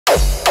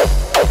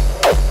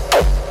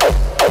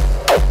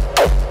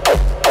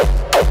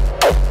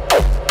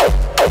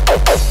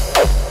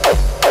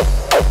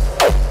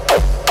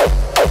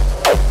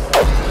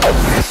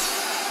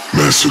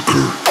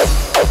Massacre.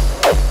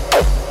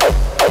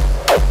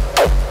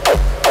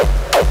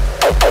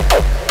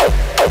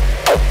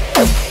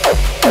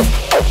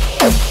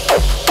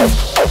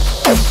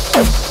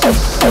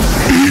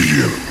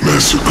 Alien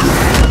Massacre.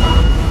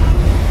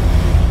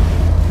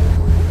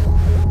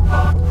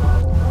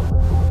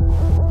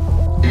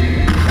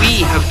 We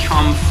have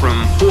come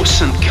from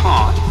horse and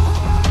cart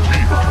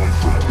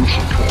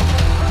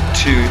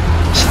to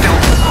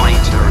stealth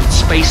fighter and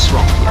space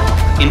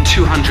rocket in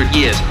 200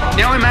 years.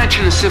 Now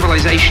imagine a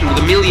civilization with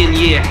a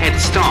million-year head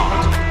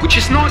start, which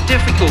is not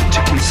difficult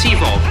to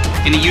conceive of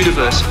in a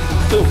universe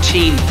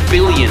 14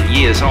 billion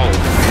years old.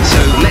 So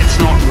let's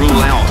not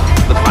rule out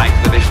the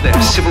fact that if there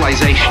are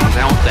civilizations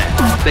out there,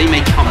 they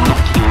may come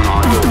knocking on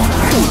our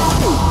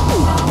door.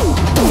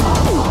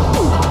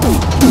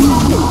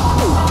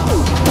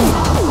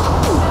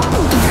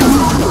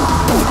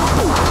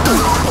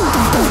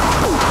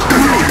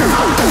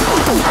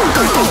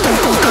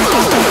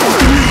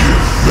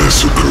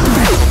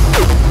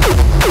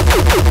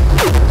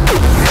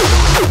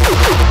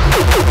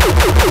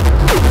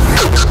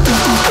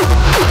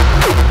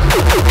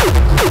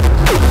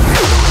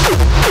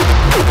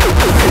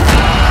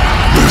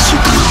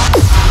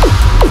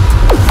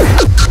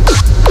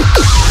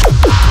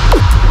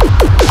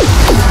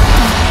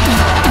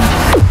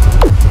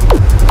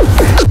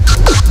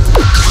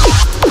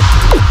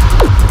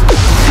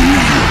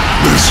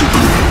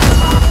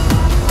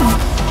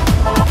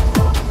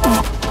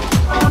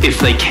 If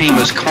they came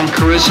as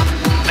conquerors,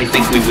 I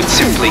think we would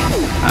simply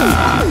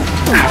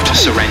have to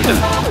surrender.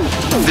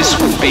 This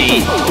would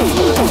be a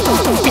war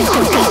we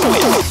could not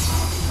win.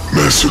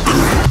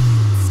 Massacre.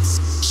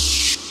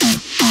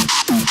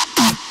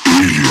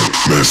 Alien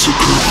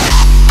Massacre.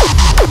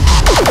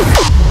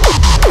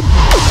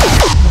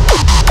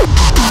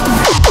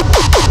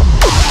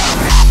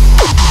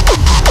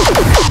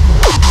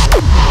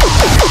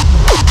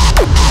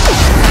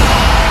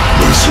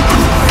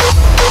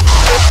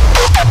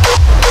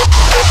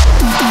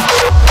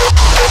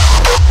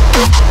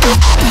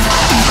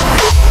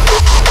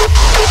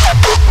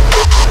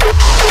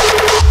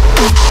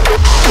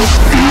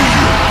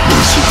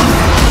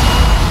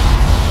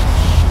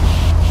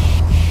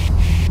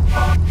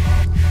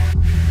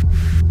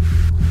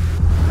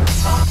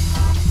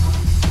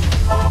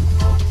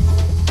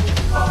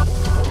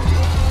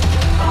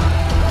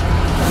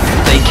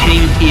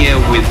 Here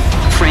with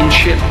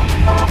friendship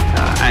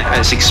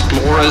as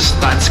explorers,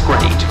 that's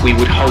great. We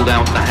would hold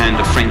out the hand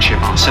of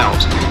friendship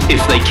ourselves.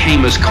 If they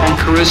came as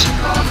conquerors,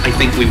 I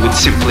think we would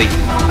simply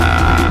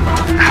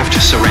have to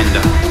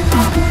surrender.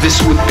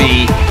 This would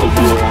be a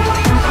war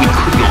we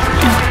could not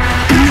win.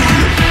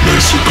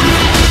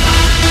 Massacre.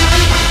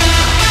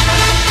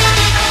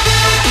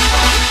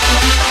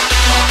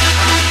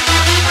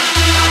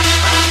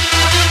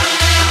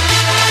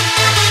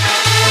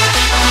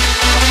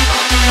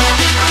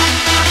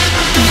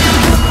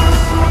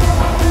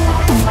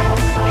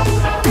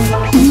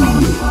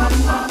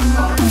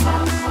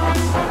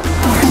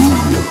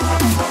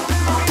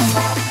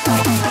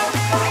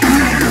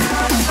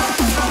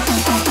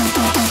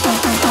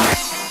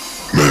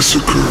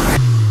 Massacre.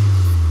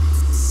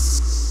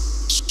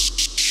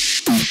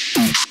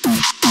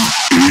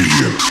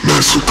 Alien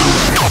Massacre.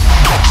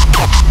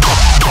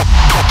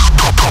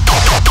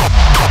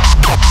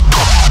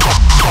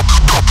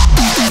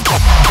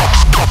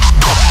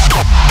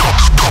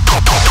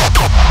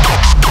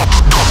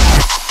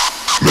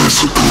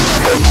 Massacre.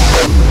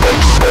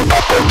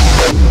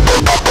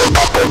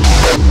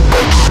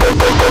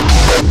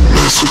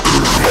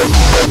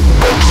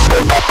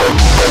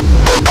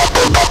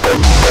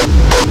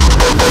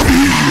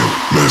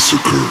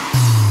 Massacre.